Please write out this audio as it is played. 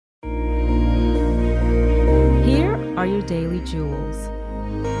are your daily jewels.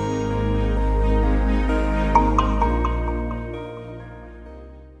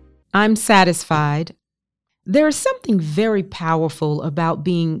 I'm satisfied. There is something very powerful about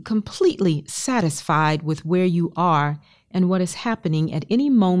being completely satisfied with where you are and what is happening at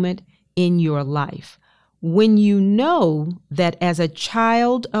any moment in your life. When you know that as a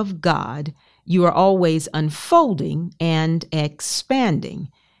child of God, you are always unfolding and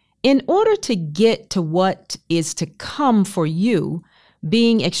expanding. In order to get to what is to come for you,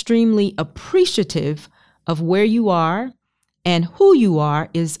 being extremely appreciative of where you are and who you are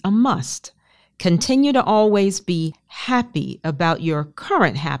is a must. Continue to always be happy about your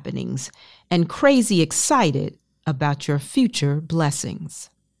current happenings and crazy excited about your future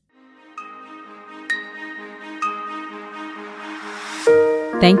blessings.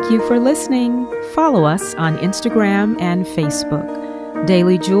 Thank you for listening. Follow us on Instagram and Facebook.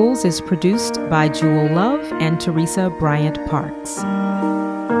 Daily Jewels is produced by Jewel Love and Teresa Bryant Parks.